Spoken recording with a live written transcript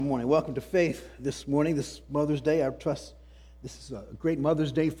Good morning. Welcome to Faith this morning, this Mother's Day. I trust this is a great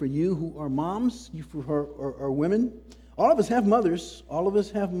Mother's Day for you who are moms, you who are women. All of us have mothers. All of us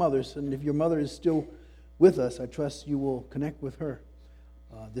have mothers. And if your mother is still with us, I trust you will connect with her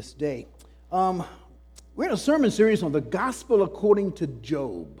this day. We're in a sermon series on the gospel according to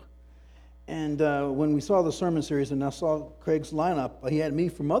Job. And when we saw the sermon series and I saw Craig's lineup, he had me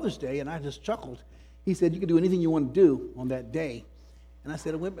for Mother's Day, and I just chuckled. He said, you can do anything you want to do on that day. And I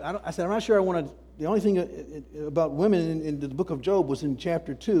said, I'm not sure I want to. The only thing about women in the book of Job was in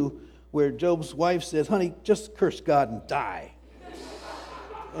chapter 2, where Job's wife says, honey, just curse God and die.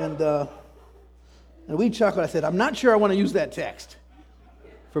 And we chuckled. I said, I'm not sure I want to use that text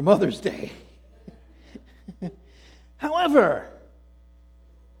for Mother's Day. However,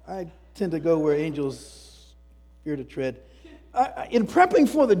 I tend to go where angels fear to tread. In prepping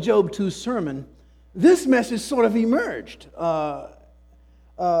for the Job 2 sermon, this message sort of emerged.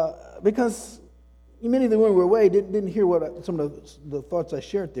 Because many of the women were away, didn't hear what some of the thoughts I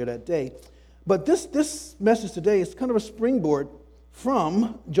shared there that day. But this message today is kind of a springboard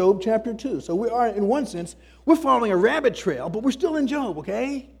from Job chapter 2. So we are, in one sense, we're following a rabbit trail, but we're still in Job,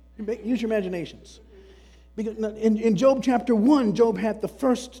 okay? Use your imaginations. Because in Job chapter 1, Job had the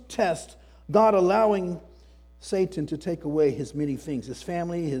first test, God allowing Satan to take away his many things, his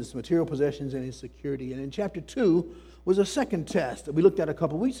family, his material possessions, and his security. And in chapter 2 was a second test that we looked at a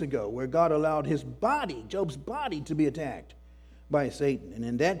couple weeks ago, where God allowed his body, Job's body, to be attacked by Satan. And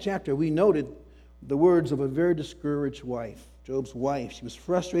in that chapter, we noted the words of a very discouraged wife, Job's wife. She was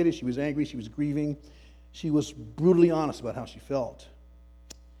frustrated, she was angry, she was grieving. She was brutally honest about how she felt.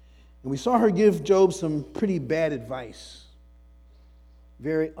 And we saw her give Job some pretty bad advice,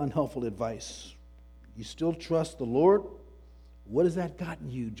 very unhelpful advice. You still trust the Lord? What has that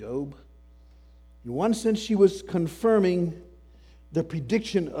gotten you, Job? In one sense, she was confirming the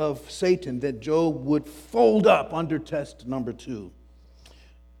prediction of Satan that Job would fold up under test number 2.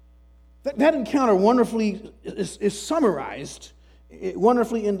 That encounter wonderfully is summarized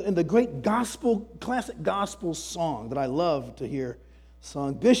wonderfully in the great classic gospel song that I love to hear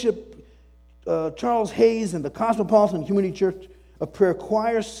sung. Bishop Charles Hayes and the Cosmopolitan Community Church of Prayer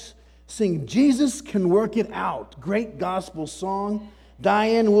choirs sing Jesus Can Work It Out. Great gospel song.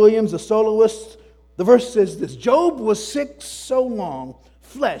 Diane Williams, the soloist. The verse says this: Job was sick so long,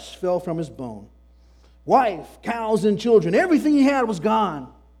 flesh fell from his bone. Wife, cows, and children, everything he had was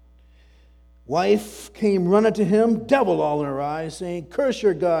gone. Wife came running to him, devil all in her eyes, saying, curse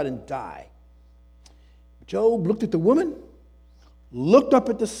your God and die. Job looked at the woman, looked up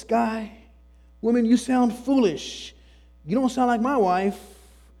at the sky. Woman, you sound foolish. You don't sound like my wife.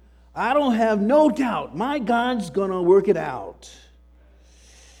 I don't have no doubt my God's going to work it out.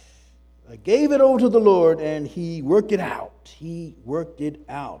 I gave it over to the Lord, and he worked it out. He worked it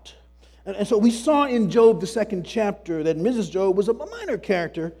out. And so we saw in Job, the second chapter, that Mrs. Job was a minor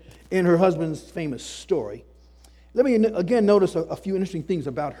character in her husband's famous story. Let me again notice a few interesting things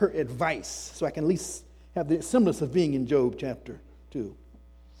about her advice, so I can at least have the semblance of being in Job chapter 2.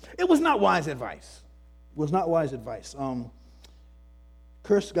 It was not wise advice. It was not wise advice.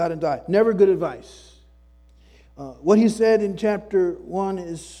 Curse God and die. Never good advice. What he said in chapter 1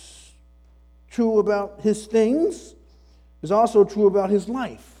 is true about his things, is also true about his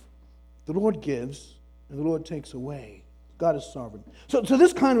life. The Lord gives, and the Lord takes away. God is sovereign. So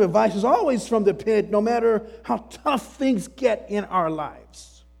this kind of advice is always from the pit, no matter how tough things get in our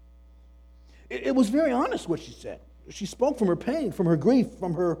lives. It was very honest what she said. She spoke from her pain, from her grief,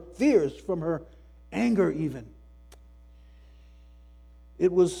 from her fears, from her anger even.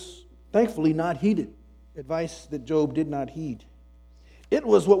 It was thankfully not heeded. Advice that Job did not heed. It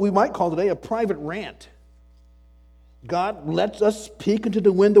was what we might call today a private rant. God lets us peek into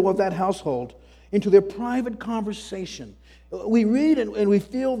the window of that household, into their private conversation. We read and we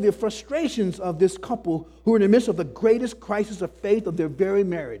feel the frustrations of this couple who are in the midst of the greatest crisis of faith of their very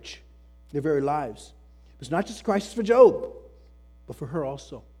marriage, their very lives. It's not just a crisis for Job, but for her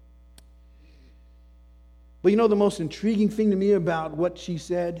also. But you know, the most intriguing thing to me about what she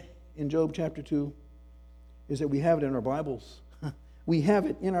said in Job chapter 2 is that we have it in our Bibles. We have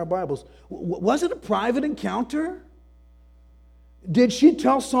it in our Bibles. Was it a private encounter? Did she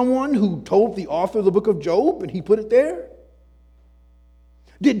tell someone who told the author of the book of Job and he put it there?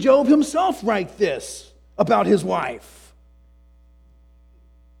 Did Job himself write this about his wife?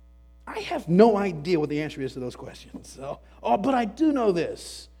 I have no idea what the answer is to those questions. But I do know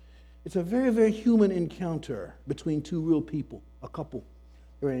this. It's a very, very human encounter between two real people, a couple.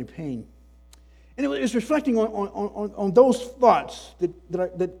 They're in pain. And it was reflecting on those thoughts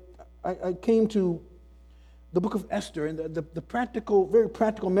that I came to the book of Esther and the practical, very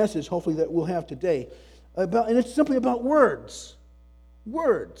practical message, hopefully, that we'll have today. And it's simply about words.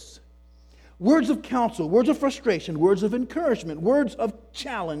 Words. Words of counsel, words of frustration, words of encouragement, words of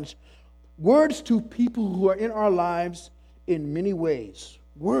challenge, words to people who are in our lives in many ways.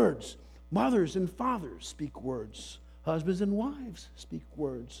 Words. Mothers and fathers speak words. Husbands and wives speak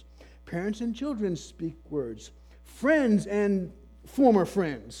words. Parents and children speak words. Friends and former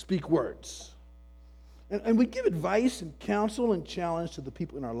friends speak words. And we give advice and counsel and challenge to the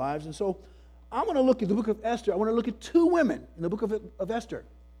people in our lives. And so I'm going to look at the book of Esther. I want to look at two women in the book of Esther.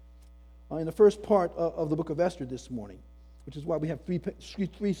 In the first part of the book of Esther this morning, which is why we have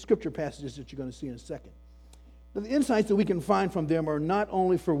three scripture passages that you're going to see in a second. Now, the insights that we can find from them are not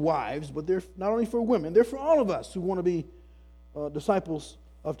only for wives, but they're not only for women. They're for all of us who want to be disciples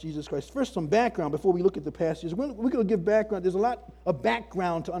of Jesus Christ. First, some background before we look at the passages. We're going to give background. There's a lot of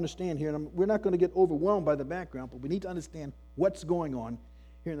background to understand here, and we're not going to get overwhelmed by the background, but we need to understand what's going on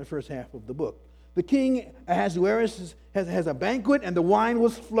here in the first half of the book. The king Ahasuerus has a banquet, and the wine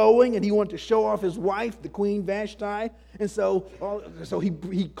was flowing, and he wanted to show off his wife, the queen Vashti. And so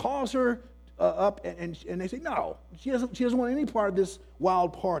he calls her up, and they say, no, she doesn't want any part of this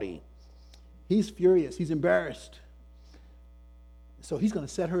wild party. He's furious. He's embarrassed. So he's going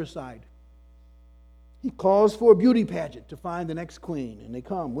to set her aside. He calls for a beauty pageant to find the next queen, and they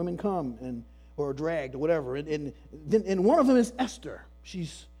come. Women come, or dragged, or whatever. And one of them is Esther.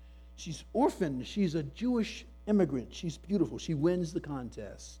 She's orphaned. She's a Jewish immigrant. She's beautiful. She wins the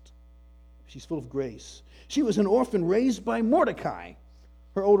contest. She's full of grace. She was an orphan raised by Mordecai,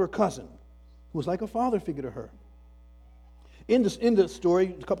 her older cousin, who was like a father figure to her. In the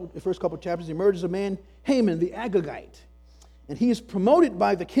story, the first couple of chapters, emerges a man, Haman the Agagite. And he is promoted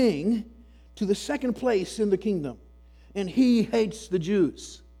by the king to the second place in the kingdom. And he hates the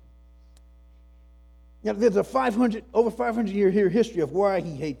Jews. Now, there's over 500-year history of why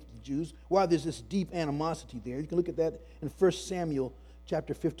he hates the Jews, why there's this deep animosity there. You can look at that in 1 Samuel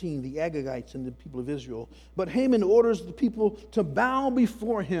chapter 15, the Agagites and the people of Israel. But Haman orders the people to bow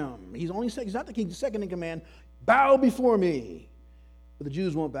before him. He's not the king, he's second in command. Bow before me. But the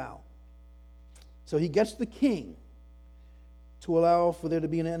Jews won't bow. So he gets the king to allow for there to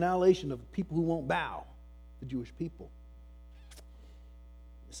be an annihilation of people who won't bow, the Jewish people.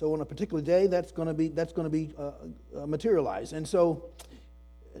 So on a particular day, that's going to be materialized. And so,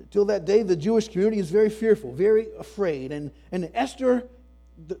 till that day, the Jewish community is very fearful, very afraid. And Esther,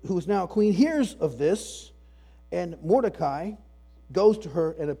 who is now a queen, hears of this, and Mordecai goes to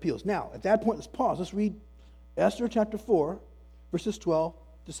her and appeals. Now, at that point, let's pause. Let's read Esther chapter 4, verses 12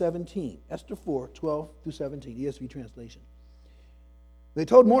 to 17. Esther 4, 12 through 17, ESV translation. They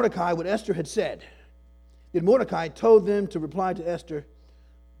told Mordecai what Esther had said. Then Mordecai told them to reply to Esther,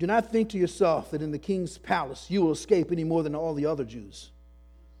 do not think to yourself that in the king's palace you will escape any more than all the other Jews.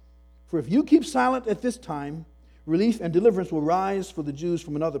 For if you keep silent at this time, relief and deliverance will rise for the Jews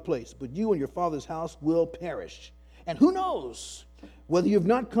from another place, but you and your father's house will perish. And who knows whether you have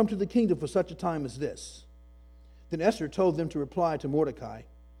not come to the kingdom for such a time as this? Then Esther told them to reply to Mordecai,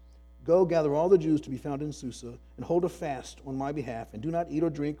 go gather all the Jews to be found in Susa, and hold a fast on my behalf, and do not eat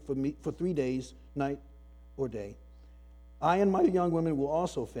or drink for 3 days, night or day. I and my young women will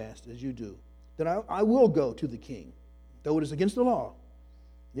also fast as you do. Then I will go to the king, though it is against the law.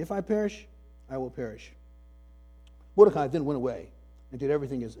 If I perish, I will perish. Mordecai then went away and did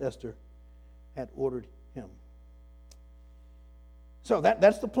everything as Esther had ordered him. So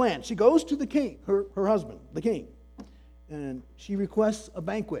that's the plan. She goes to the king, her husband, the king, and she requests a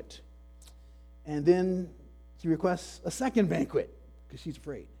banquet. And then she requests a second banquet because she's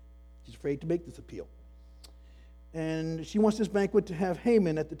afraid. She's afraid to make this appeal. And she wants this banquet to have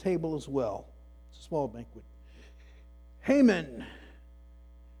Haman at the table as well. It's a small banquet. Haman,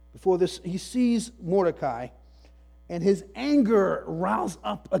 before this, he sees Mordecai, and his anger riles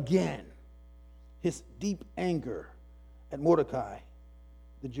up again. His deep anger at Mordecai,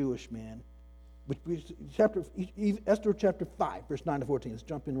 the Jewish man. Esther chapter 5, verse 9 to 14. Let's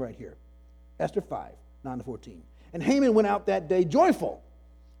jump in right here. Esther 5, 9 to 14. And Haman went out that day joyful,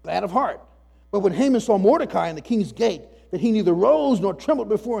 glad of heart. But when Haman saw Mordecai in the king's gate, that he neither rose nor trembled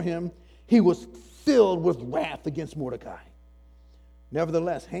before him, he was filled with wrath against Mordecai.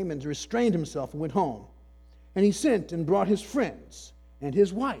 Nevertheless, Haman restrained himself and went home. And he sent and brought his friends and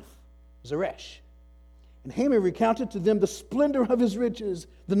his wife, Zeresh. And Haman recounted to them the splendor of his riches,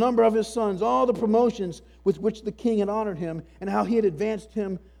 the number of his sons, all the promotions with which the king had honored him, and how he had advanced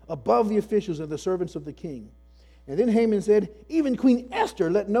him above the officials and the servants of the king. And then Haman said, even Queen Esther,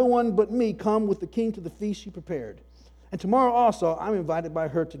 let no one but me come with the king to the feast she prepared. And tomorrow also I'm invited by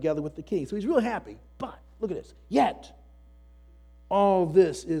her together with the king. So he's real happy. But Look at this. Yet, all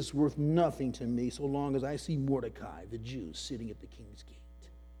this is worth nothing to me so long as I see Mordecai, the Jew, sitting at the king's gate.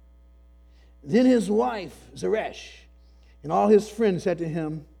 Then his wife, Zeresh, and all his friends said to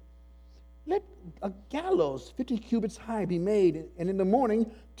him, let a gallows 50 cubits high be made, and in the morning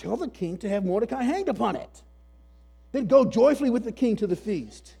tell the king to have Mordecai hanged upon it. Then go joyfully with the king to the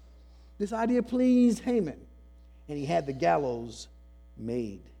feast. This idea pleased Haman, and he had the gallows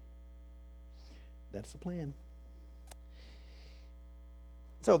made. That's the plan.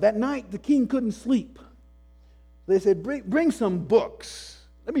 So that night, the king couldn't sleep. They said, bring some books.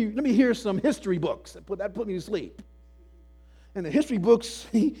 Let me hear some history books. That put me to sleep. In the history books,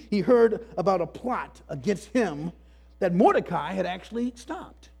 he heard about a plot against him that Mordecai had actually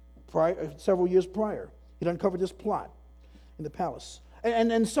stopped several years prior. He'd uncovered this plot in the palace.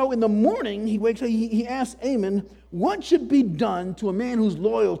 And so in the morning, he wakes up, he asks Haman, what should be done to a man who's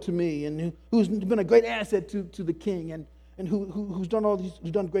loyal to me and who's been a great asset to the king and who's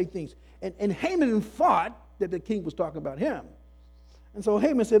done great things. And Haman thought that the king was talking about him. And so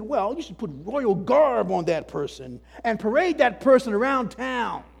Haman said, well, you should put royal garb on that person and parade that person around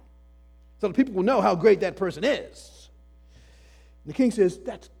town so that people will know how great that person is. And the king says,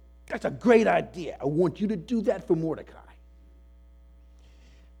 that's a great idea. I want you to do that for Mordecai.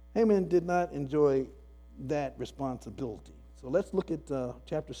 Haman did not enjoy that responsibility. So let's look at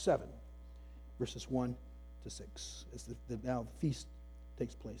chapter 7, verses 1 to 6. Now the feast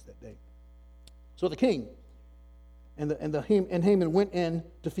takes place that day. So the king and Haman went in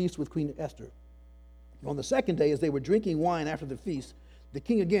to feast with Queen Esther. On the second day, as they were drinking wine after the feast, the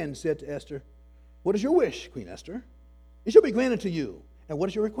king again said to Esther, what is your wish, Queen Esther? It shall be granted to you. And what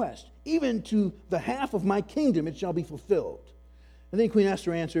is your request? Even to the half of my kingdom it shall be fulfilled. And then Queen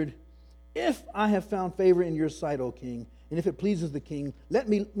Esther answered, if I have found favor in your sight, O king, and if it pleases the king, let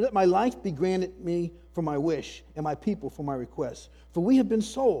my life be granted me for my wish, and my people for my request. For we have been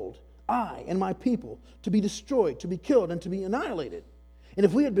sold, I and my people, to be destroyed, to be killed, and to be annihilated. And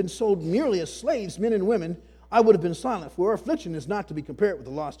if we had been sold merely as slaves, men and women, I would have been silent, for our affliction is not to be compared with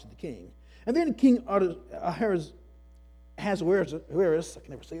the loss to the king. And then King Ahasuerus, I can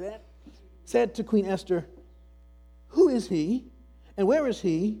never say that, said to Queen Esther, who is he, and where is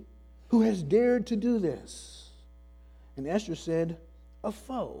he who has dared to do this? And Esther said, a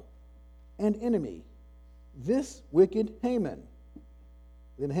foe and enemy, this wicked Haman.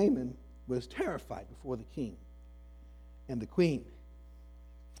 Then Haman was terrified before the king and the queen.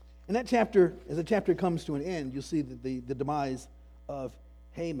 In that chapter, as the chapter comes to an end, you'll see the demise of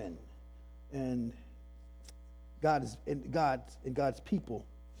Haman. And God's people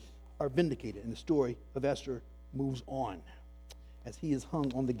are vindicated, and the story of Esther moves on as he is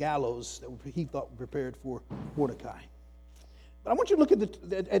hung on the gallows that he thought were prepared for Mordecai. But I want you to look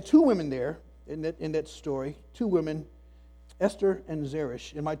at two women there in that story, two women, Esther and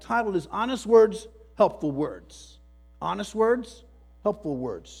Zeresh. And my title is Honest Words, Helpful Words. Honest words, helpful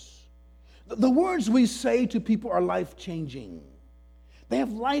words. The words we say to people are life-changing. They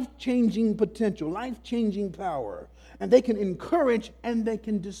have life-changing potential, life-changing power, and they can encourage and they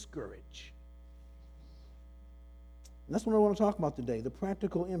can discourage. And that's what I want to talk about today, the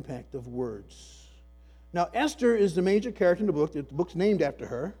practical impact of words. Now, Esther is the major character in the book. The book's named after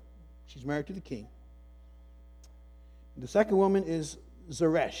her. She's married to the king. The second woman is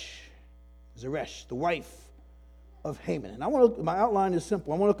Zeresh, the wife of Haman. And my outline is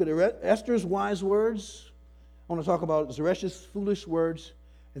simple. I want to look at Esther's wise words. I want to talk about Zeresh's foolish words.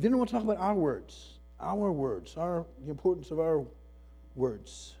 And then I want to talk about our words, the importance of our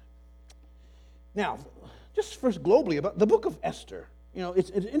words. Now, just first globally, about the book of Esther. You know, it's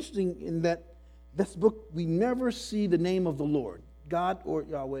interesting in that this book, we never see the name of the Lord, God or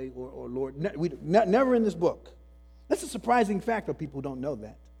Yahweh or Lord. Never in this book. That's a surprising fact for people who don't know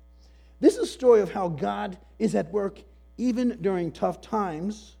that. This is a story of how God is at work even during tough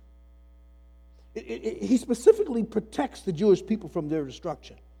times. He specifically protects the Jewish people from their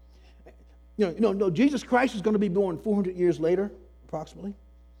destruction. Jesus Christ is going to be born 400 years later, approximately.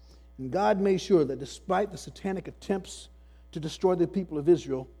 And God made sure that despite the satanic attempts to destroy the people of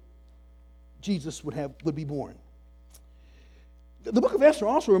Israel, Jesus would be born. The book of Esther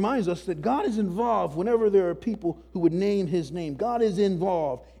also reminds us that God is involved whenever there are people who would name his name. God is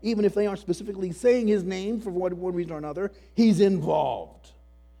involved. Even if they aren't specifically saying his name for one reason or another, he's involved.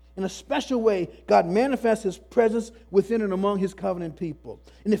 In a special way, God manifests his presence within and among his covenant people.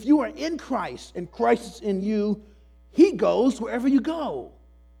 And if you are in Christ and Christ is in you, he goes wherever you go.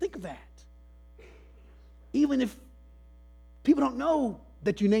 Think of that. Even if people don't know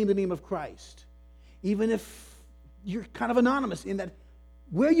that you name the name of Christ, even if you're kind of anonymous in that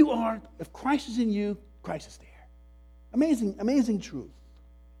where you are, if Christ is in you, Christ is there. Amazing, amazing truth.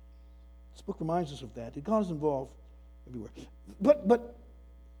 This book reminds us of that God is involved everywhere. But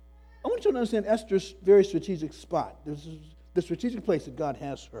I want you to understand Esther's very strategic spot. This is the strategic place that God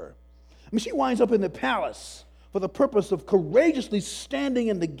has her. I mean, she winds up in the palace for the purpose of courageously standing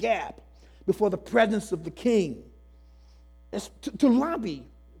in the gap before the presence of the king. It's to lobby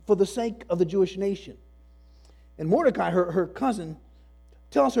for the sake of the Jewish nation. And Mordecai, her cousin,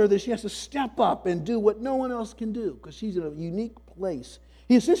 tells her that she has to step up and do what no one else can do because she's in a unique place.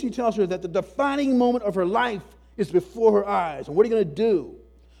 He essentially tells her that the defining moment of her life is before her eyes. And what are you going to do?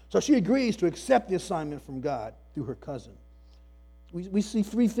 So she agrees to accept the assignment from God through her cousin. We see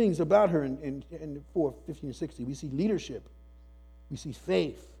three things about her in 4, 15, and 16. We see leadership. We see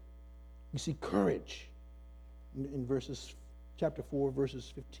faith. We see courage in chapter 4,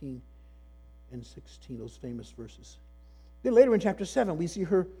 verses 15 and 16, those famous verses. Then later in chapter 7, we see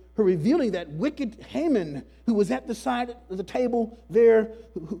her revealing that wicked Haman, who was at the side of the table there,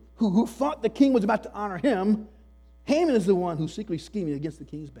 who thought the king was about to honor him. Haman is the one who's secretly scheming against the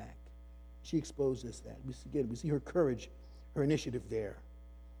king's back. She exposes that. We see her courage, her initiative there.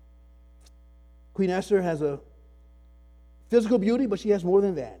 Queen Esther has a physical beauty, but she has more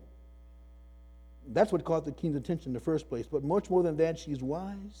than that. That's what caught the king's attention in the first place. But much more than that, she's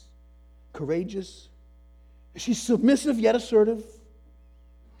wise, courageous. She's submissive yet assertive.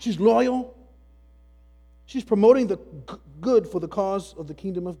 She's loyal. She's promoting the good for the cause of the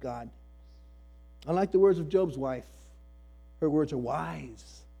kingdom of God. Unlike the words of Job's wife, her words are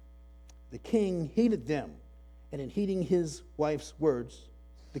wise. The king heeded them, and in heeding his wife's words,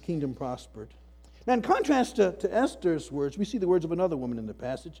 the kingdom prospered. Now, in contrast to Esther's words, we see the words of another woman in the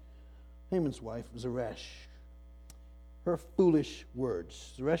passage, Haman's wife, Zeresh. Her foolish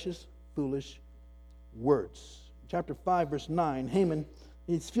words. Zeresh's foolish words. Chapter 5, verse 9, Haman,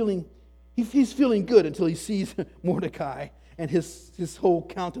 he's feeling good until he sees Mordecai, and his whole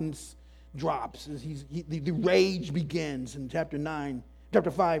countenance drops. The rage begins in chapter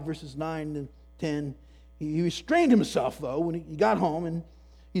 5, verses 9 and 10. He restrained himself, though, when he got home, and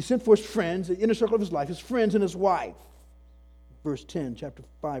he sent for his friends, the inner circle of his life, his friends and his wife. Verse 10, chapter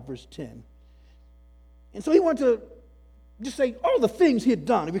 5, verse 10. And so he wanted to just say all the things he had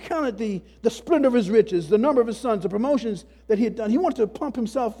done. He recounted the splendor of his riches, the number of his sons, the promotions that he had done. He wanted to pump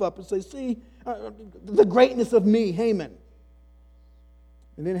himself up and say, see, the greatness of me, Haman.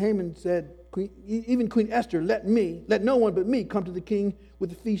 And then Haman said, even Queen Esther, let no one but me come to the king with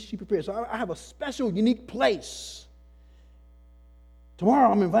the feast she prepared. So I have a special, unique place.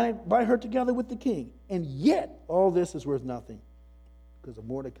 Tomorrow I'm invite her together with the king. And yet, all this is worth nothing because of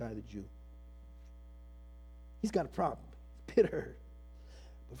Mordecai the Jew. He's got a problem. He's bitter.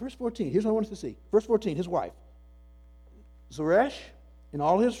 But verse 14, here's what I want us to see. Verse 14, his wife, Zeresh, and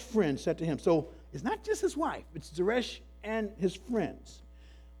all his friends said to him. So it's not just his wife. It's Zeresh and his friends.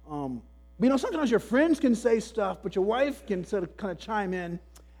 Sometimes your friends can say stuff, but your wife can sort of kind of chime in,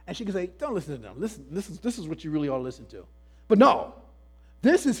 and she can say, don't listen to them. Listen, this is what you really ought to listen to. But no,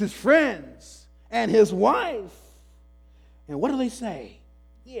 this is his friends and his wife. And what do they say?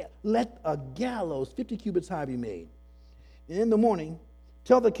 Yeah, let a gallows 50 cubits high be made. And in the morning,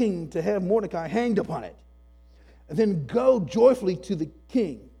 tell the king to have Mordecai hanged upon it. And then go joyfully to the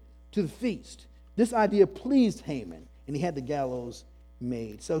king, to the feast. This idea pleased Haman, and he had the gallows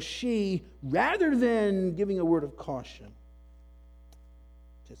made. So she, rather than giving a word of caution,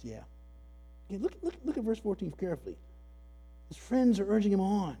 says, yeah. Look at verse 14 carefully. His friends are urging him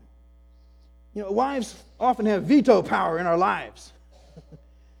on. Wives often have veto power in our lives.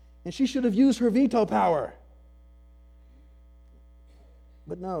 And she should have used her veto power.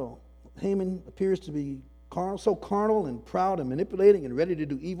 But no, Haman appears to be so carnal and proud and manipulating and ready to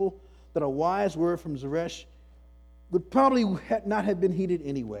do evil that a wise word from Zeresh would probably not have been heeded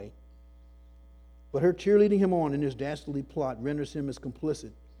anyway. But her cheerleading him on in his dastardly plot renders him as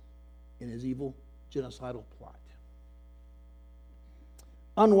complicit in his evil genocidal plot.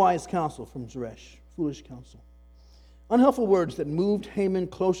 Unwise counsel from Zeresh, foolish counsel. Unhelpful words that moved Haman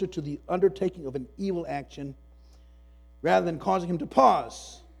closer to the undertaking of an evil action rather than causing him to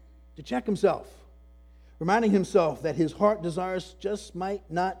pause, to check himself, reminding himself that his heart desires just might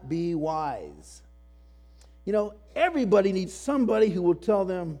not be wise. Everybody needs somebody who will tell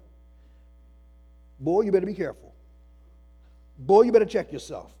them, boy, you better be careful. Boy, you better check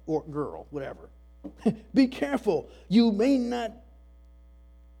yourself, or girl, whatever. Be careful. You may not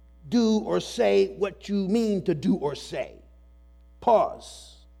do or say what you mean to do or say.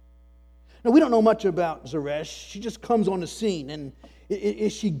 Pause. Now, we don't know much about Zeresh. She just comes on the scene. And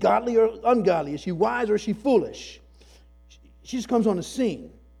is she godly or ungodly? Is she wise or is she foolish? She just comes on the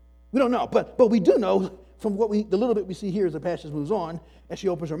scene. We don't know, but we do know from the little bit we see here as the passage moves on, as she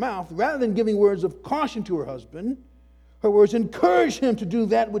opens her mouth, rather than giving words of caution to her husband, her words encourage him to do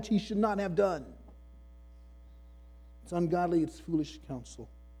that which he should not have done. It's ungodly, it's foolish counsel,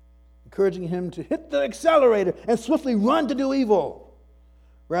 encouraging him to hit the accelerator and swiftly run to do evil,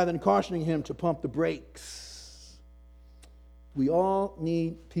 rather than cautioning him to pump the brakes. We all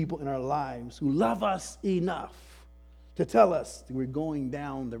need people in our lives who love us enough to tell us that we're going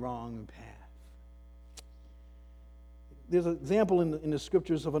down the wrong path. There's an example in the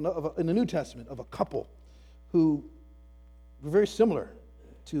scriptures in the New Testament of a couple who were very similar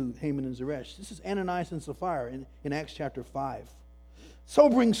to Haman and Zeresh. This is Ananias and Sapphira in Acts chapter 5.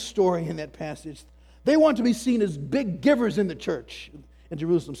 Sobering story in that passage. They want to be seen as big givers in the church in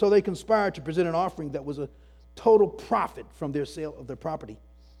Jerusalem, so they conspired to present an offering that was a total profit from their sale of their property,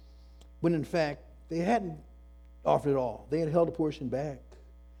 when in fact they hadn't offered it all. They had held a portion back.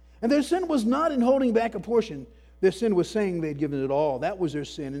 And their sin was not in holding back a portion. Their sin was saying they'd given it all. That was their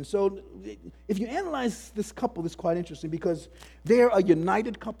sin. And so if you analyze this couple, it's quite interesting because they're a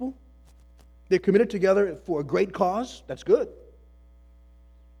united couple. They're committed together for a great cause. That's good.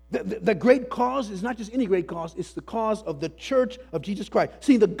 The great cause is not just any great cause. It's the cause of the church of Jesus Christ.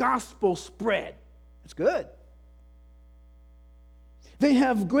 See, the gospel spread. That's good. They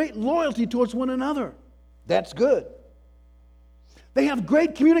have great loyalty towards one another. That's good. They have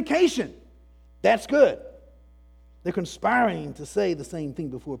great communication. That's good. They're conspiring to say the same thing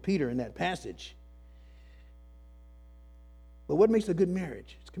before Peter in that passage. But what makes a good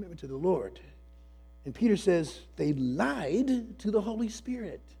marriage? It's commitment to the Lord. And Peter says they lied to the Holy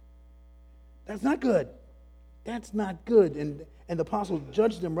Spirit. That's not good. That's not good. And the apostle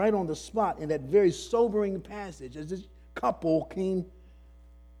judged them right on the spot in that very sobering passage as this couple came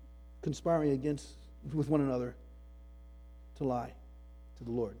conspiring with one another to lie to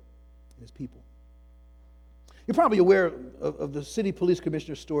the Lord and his people. You're probably aware of the city police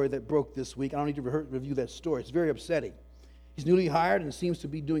commissioner story that broke this week. I don't need to review that story. It's very upsetting. He's newly hired and seems to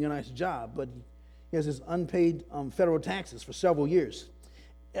be doing a nice job, but he has his unpaid federal taxes for several years.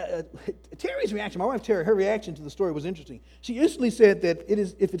 Terry's reaction, my wife Terry, her reaction to the story was interesting. She instantly said that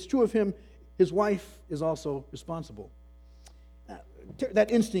if it's true of him, his wife is also responsible.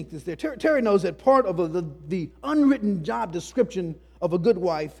 That instinct is there. Terry knows that part of the unwritten job description of a good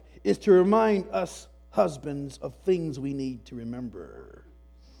wife is to remind us husbands of things we need to remember.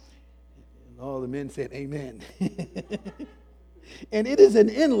 And all the men said amen. And it is an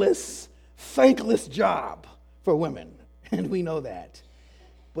endless, thankless job for women, and we know that.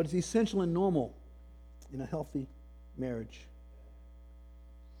 But it's essential and normal in a healthy marriage.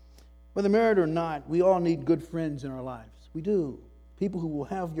 Whether married or not, we all need good friends in our lives. We do. People who will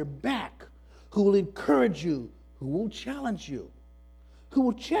have your back, who will encourage you, who will challenge you, who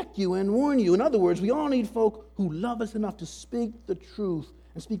will check you and warn you. In other words, we all need folk who love us enough to speak the truth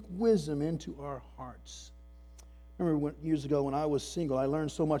and speak wisdom into our hearts. I remember years ago when I was single, I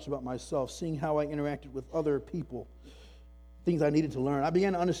learned so much about myself, seeing how I interacted with other people, things I needed to learn. I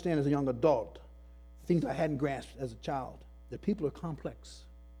began to understand as a young adult things I hadn't grasped as a child, that people are complex.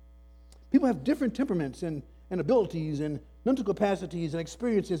 People have different temperaments and abilities and mental capacities and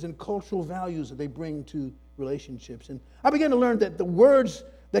experiences and cultural values that they bring to relationships. And I began to learn that the words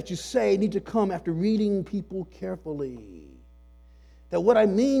that you say need to come after reading people carefully. That what I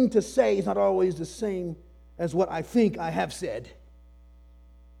mean to say is not always the same as what I think I have said.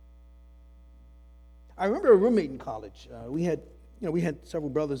 I remember a roommate in college. We had several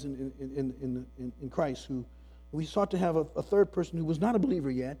brothers in Christ who we sought to have a third person who was not a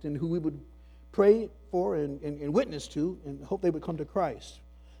believer yet and who we would pray for and witness to and hope they would come to Christ.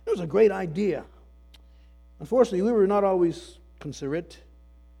 It was a great idea. Unfortunately, we were not always considerate,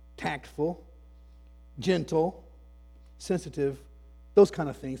 tactful, gentle, sensitive, those kind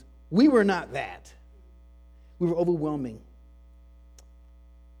of things. We were not that. We were overwhelming.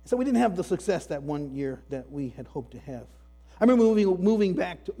 So we didn't have the success that one year that we had hoped to have. I remember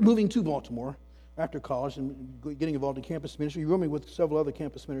moving to Baltimore after college and getting involved in campus ministry, rooming with several other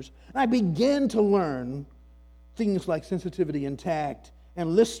campus ministers. And I began to learn things like sensitivity and tact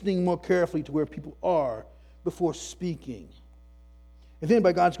and listening more carefully to where people are before speaking. And then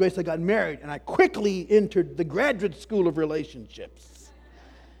by God's grace, I got married, and I quickly entered the graduate school of relationships.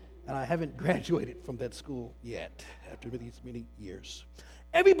 And I haven't graduated from that school yet after these many years.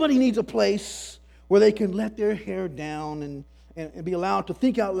 Everybody needs a place where they can let their hair down and be allowed to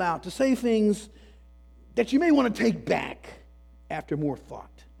think out loud, to say things that you may want to take back after more thought.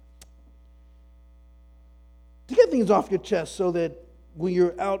 To get things off your chest so that when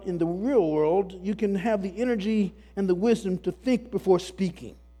you're out in the real world, you can have the energy and the wisdom to think before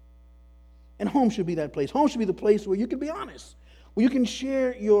speaking. And home should be that place. Home should be the place where you can be honest, where you can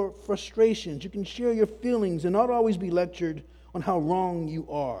share your frustrations, you can share your feelings, and not always be lectured on how wrong you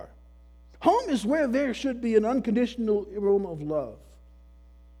are. Home is where there should be an unconditional aroma of love,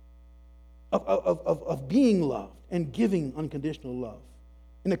 of being loved and giving unconditional love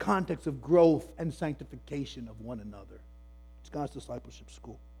in the context of growth and sanctification of one another. It's God's discipleship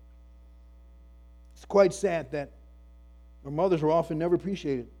school. It's quite sad that our mothers are often never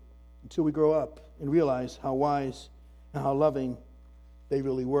appreciated until we grow up and realize how wise and how loving they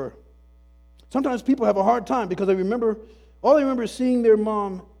really were. Sometimes people have a hard time because all they remember is seeing their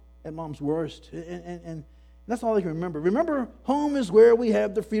mom at mom's worst. And that's all they can remember. Remember, home is where we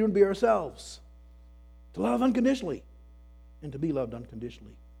have the freedom to be ourselves, to love unconditionally, and to be loved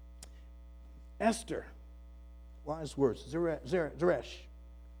unconditionally. Esther, wise words. Zeresh,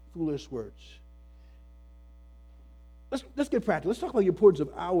 foolish words. Let's get practical. Let's talk about the importance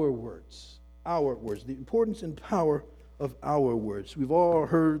of our words. Our words. The importance and power of our words. We've all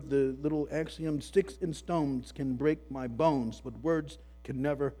heard the little axiom, sticks and stones can break my bones, but words can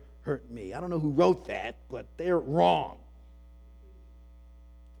never hurt me. I don't know who wrote that, but they're wrong.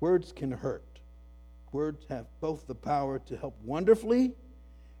 Words can hurt. Words have both the power to help wonderfully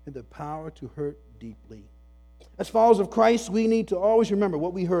and the power to hurt deeply. As followers of Christ, we need to always remember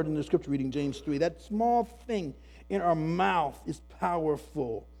what we heard in the scripture reading, James 3. That small thing in our mouth is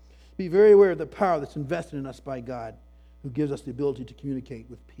powerful. Be very aware of the power that's invested in us by God, who gives us the ability to communicate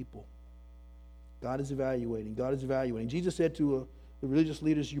with people. God is evaluating. God is evaluating. Jesus said to the religious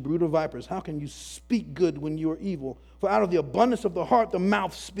leaders, "You brood of vipers, how can you speak good when you are evil? For out of the abundance of the heart, the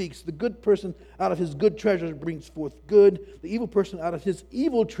mouth speaks. The good person out of his good treasure brings forth good. The evil person out of his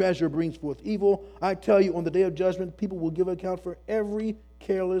evil treasure brings forth evil. I tell you, on the day of judgment, people will give account for every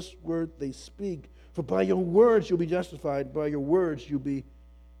careless word they speak. For by your words you'll be justified, by your words you'll be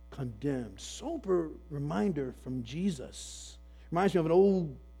condemned." Sober reminder from Jesus. Reminds me of an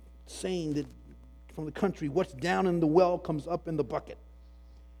old saying that from the country, what's down in the well comes up in the bucket.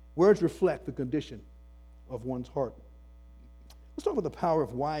 Words reflect the condition of one's heart. Let's talk about the power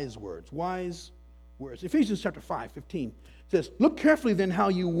of wise words. Wise words. Ephesians chapter 5:15 says, "Look carefully then how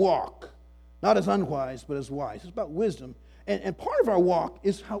you walk, not as unwise, but as wise." It's about wisdom. And part of our walk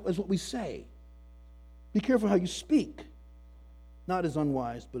is what we say. Be careful how you speak, not as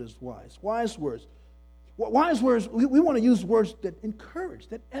unwise, but as wise. Wise words. Wise words, we want to use words that encourage,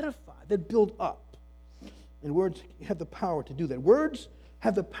 that edify, that build up. And words have the power to do that. Words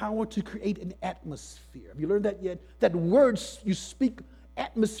have the power to create an atmosphere. Have you learned that yet? That words, you speak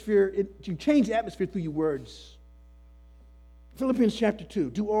atmosphere, you change the atmosphere through your words. Philippians chapter 2,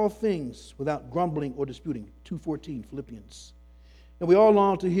 do all things without grumbling or disputing. 2:14, Philippians. And we all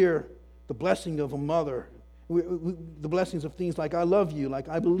long to hear the blessing of a mother, the blessings of things like, "I love you," like,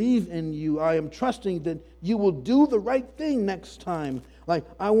 "I believe in you," "I am trusting that you will do the right thing next time," like,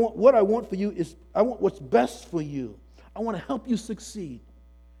 I want what's best for you. I want to help you succeed.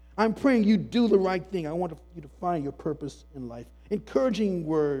 I'm praying you do the right thing. I want you to find your purpose in life. Encouraging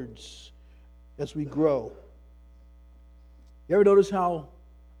words as we grow. You ever notice how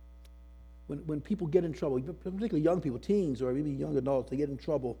when people get in trouble, particularly young people, teens or maybe young adults, they get in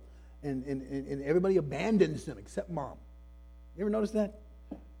trouble, and everybody abandons them except mom. You ever notice that?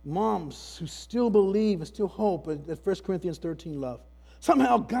 Moms who still believe and still hope that 1 Corinthians 13 love.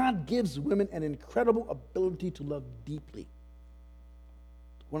 Somehow God gives women an incredible ability to love deeply.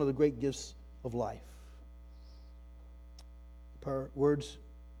 One of the great gifts of life. Words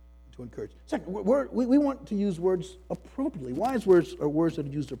to encourage. Second, we want to use words appropriately. Wise words are words that are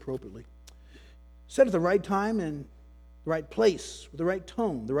used appropriately. Said at the right time and the right place, with the right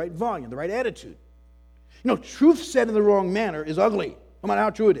tone, the right volume, the right attitude. Truth said in the wrong manner is ugly, no matter how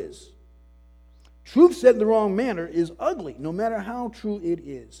true it is. Truth said in the wrong manner is ugly, no matter how true it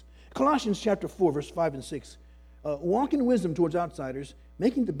is. Colossians chapter 4, verse 5 and 6. Walk in wisdom towards outsiders,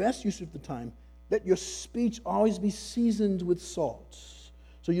 making the best use of the time. Let your speech always be seasoned with salt,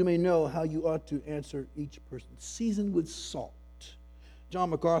 so you may know how you ought to answer each person. Seasoned with salt. John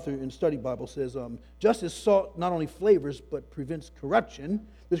MacArthur in Study Bible says, just as salt not only flavors but prevents corruption,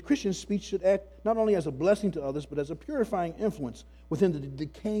 the Christian speech should act not only as a blessing to others, but as a purifying influence within the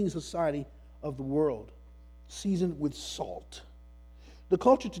decaying society of the world. Seasoned with salt. The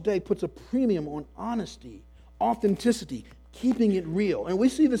culture today puts a premium on honesty, authenticity, keeping it real. And we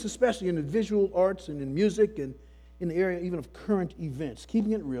see this especially in the visual arts and in music and in the area even of current events.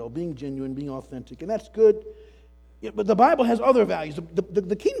 Keeping it real, being genuine, being authentic. And that's good. Yeah, but the Bible has other values.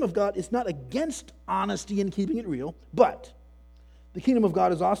 The kingdom of God is not against honesty and keeping it real, but the kingdom of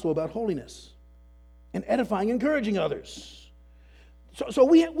God is also about holiness and edifying, encouraging others. So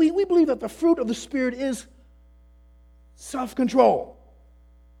we believe that the fruit of the Spirit is self-control.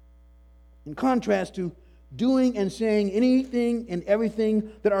 In contrast to doing and saying anything and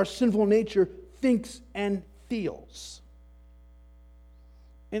everything that our sinful nature thinks and feels.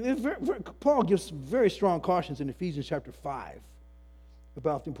 And Paul gives very strong cautions in Ephesians chapter 5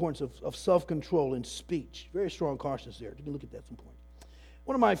 about the importance of self-control in speech. Very strong cautions there. You can look at that at some point.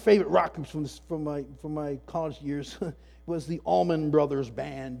 One of my favorite rock groups from my college years was the Allman Brothers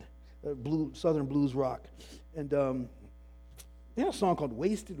Band, Southern blues rock. And they had a song called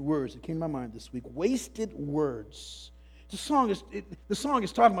Wasted Words that came to my mind this week. Wasted Words. The song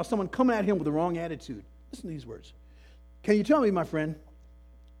is talking about someone coming at him with the wrong attitude. Listen to these words. Can you tell me, my friend,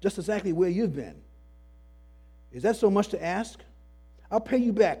 just exactly where you've been? Is that so much to ask? I'll pay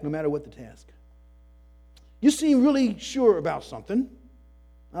you back no matter what the task. You seem really sure about something.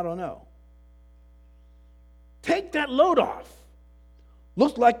 I don't know. Take that load off.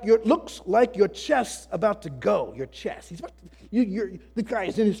 Looks like your chest's about to go. Your chest. He's about to, the guy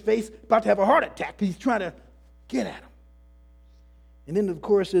is in his face, about to have a heart attack because he's trying to get at him. And then the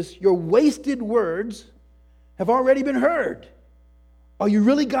chorus is, your wasted words have already been heard. Are you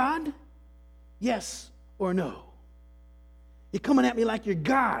really God? Yes or no? You're coming at me like you're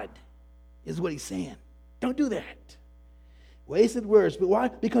God, is what he's saying. Don't do that. Wasted words. But why?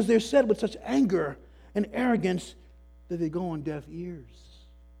 Because they're said with such anger and arrogance that they go on deaf ears.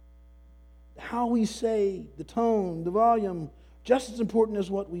 How we say, the tone, the volume, just as important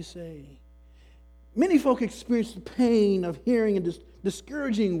as what we say. Many folk experience the pain of hearing and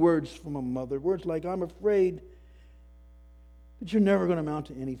discouraging words from a mother. Words like, I'm afraid that you're never going to amount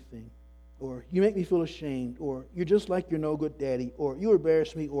to anything. Or, you make me feel ashamed. Or, you're just like your no-good daddy. Or, you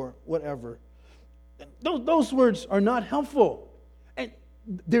embarrass me. Or, whatever. Those words are not helpful. And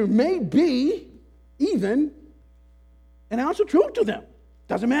there may be even an ounce of truth to them.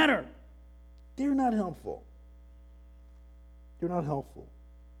 Doesn't matter. They're not helpful. They're not helpful.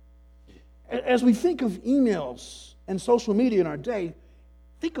 As we think of emails and social media in our day,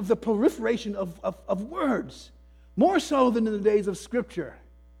 think of the proliferation of words, more so than in the days of Scripture,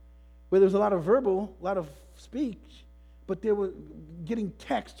 where there was a lot of verbal, a lot of speech, but getting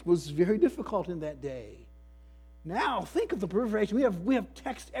text was very difficult in that day. Now, think of the proliferation. We have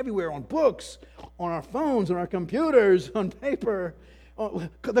text everywhere, on books, on our phones, on our computers, on paper, on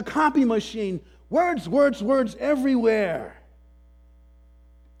the copy machine. Words, words, words everywhere.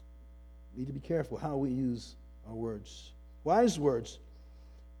 We need to be careful how we use our words. Wise words.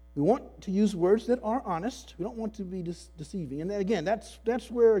 We want to use words that are honest. We don't want to be deceiving. And again, that's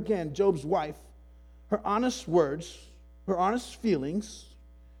where, again, Job's wife, her honest words, her honest feelings,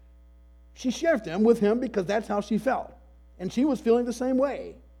 she shared them with him because that's how she felt. And she was feeling the same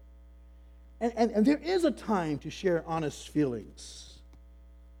way. And there is a time to share honest feelings.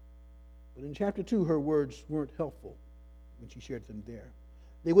 But in chapter 2, her words weren't helpful when she shared them there.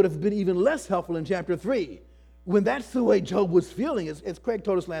 They would have been even less helpful in chapter 3, when that's the way Job was feeling, as Craig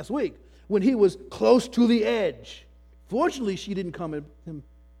told us last week, when he was close to the edge. Fortunately, she didn't come at him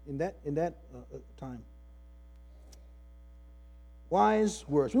in that time. Wise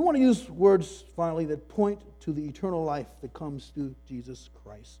words. We want to use words, finally, that point to the eternal life that comes through Jesus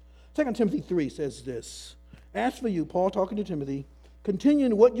Christ. 2 Timothy 3 says this, as for you, Paul talking to Timothy, continue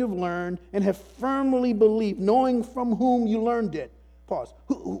in what you've learned and have firmly believed, knowing from whom you learned it. Pause.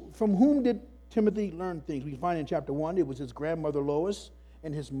 From whom did Timothy learn things? We find in chapter 1, it was his grandmother Lois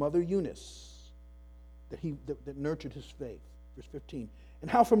and his mother Eunice that nurtured his faith. Verse 15.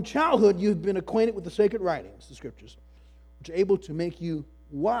 And how from childhood you've been acquainted with the sacred writings, the scriptures, which are able to make you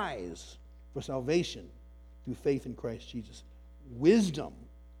wise for salvation through faith in Christ Jesus. Wisdom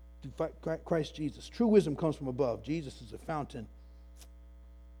through Christ Jesus. True wisdom comes from above. Jesus is the fountain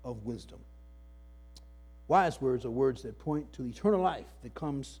of wisdom. Wise words are words that point to eternal life that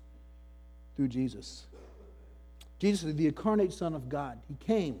comes through Jesus. Jesus is the incarnate Son of God. He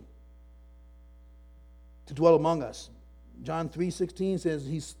came to dwell among us. John 3:16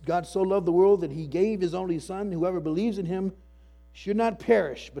 says, God so loved the world that he gave his only Son. Whoever believes in him should not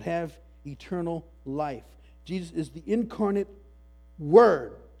perish, but have eternal life. Jesus is the incarnate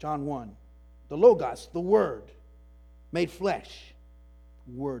Word, John 1. The Logos, the Word, made flesh.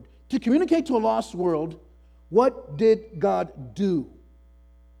 Word. To communicate to a lost world, what did God do?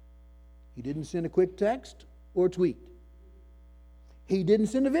 He didn't send a quick text or tweet. He didn't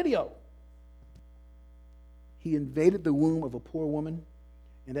send a video. He invaded the womb of a poor woman,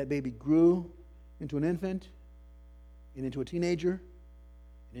 and that baby grew into an infant, and into a teenager,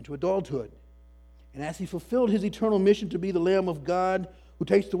 and into adulthood. And as he fulfilled his eternal mission to be the Lamb of God who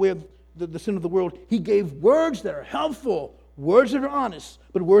takes away the sin of the world, he gave words that are helpful, words that are honest,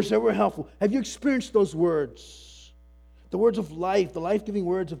 but words that were helpful. Have you experienced those words? The words of life, the life-giving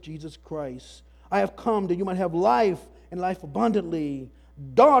words of Jesus Christ. I have come that you might have life and life abundantly.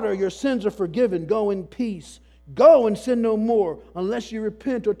 Daughter, your sins are forgiven. Go in peace. Go and sin no more. Unless you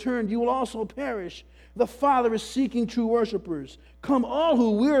repent or turn, you will also perish. The Father is seeking true worshipers. Come all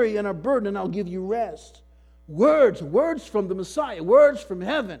who weary and are burdened, and I'll give you rest. Words from the Messiah, words from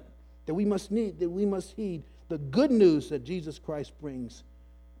heaven that we must heed. The good news that Jesus Christ brings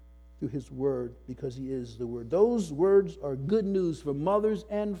through his word, because he is the word. Those words are good news for mothers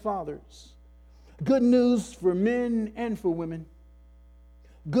and fathers. Good news for men and for women.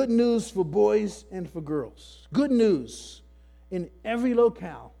 Good news for boys and for girls. Good news in every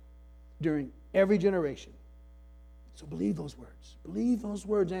locale during every generation. So believe those words. Believe those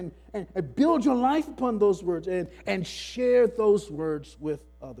words and build your life upon those words and share those words with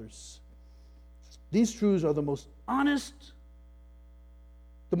others. These truths are the most honest,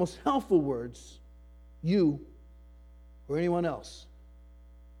 the most helpful words you or anyone else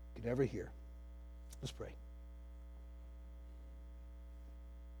could ever hear. Let's pray.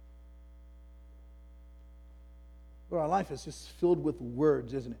 Well, our life is just filled with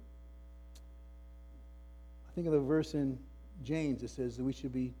words, isn't it? I think of the verse in James that says that we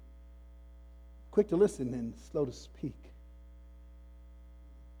should be quick to listen and slow to speak. To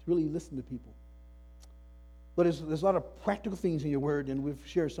really listen to people. But there's a lot of practical things in your word, and we've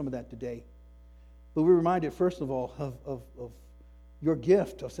shared some of that today. But we're reminded, first of all, of your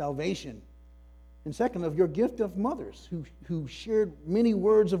gift of salvation. And second, of your gift of mothers who shared many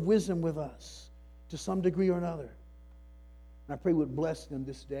words of wisdom with us to some degree or another. And I pray we would bless them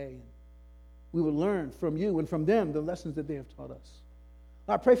this day. And we would learn from you and from them the lessons that they have taught us.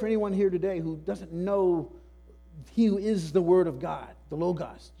 I pray for anyone here today who doesn't know he who is the Word of God, the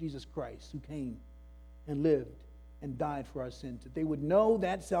Logos, Jesus Christ, who came and lived and died for our sins, that they would know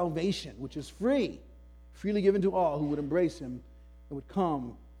that salvation, which is free, freely given to all who would embrace him and would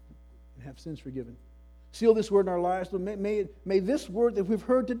come and have sins forgiven. Seal this word in our lives. May this word that we've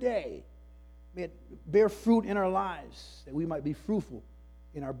heard today, may it bear fruit in our lives, that we might be fruitful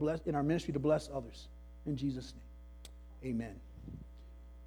in our ministry to bless others. In Jesus' name, amen.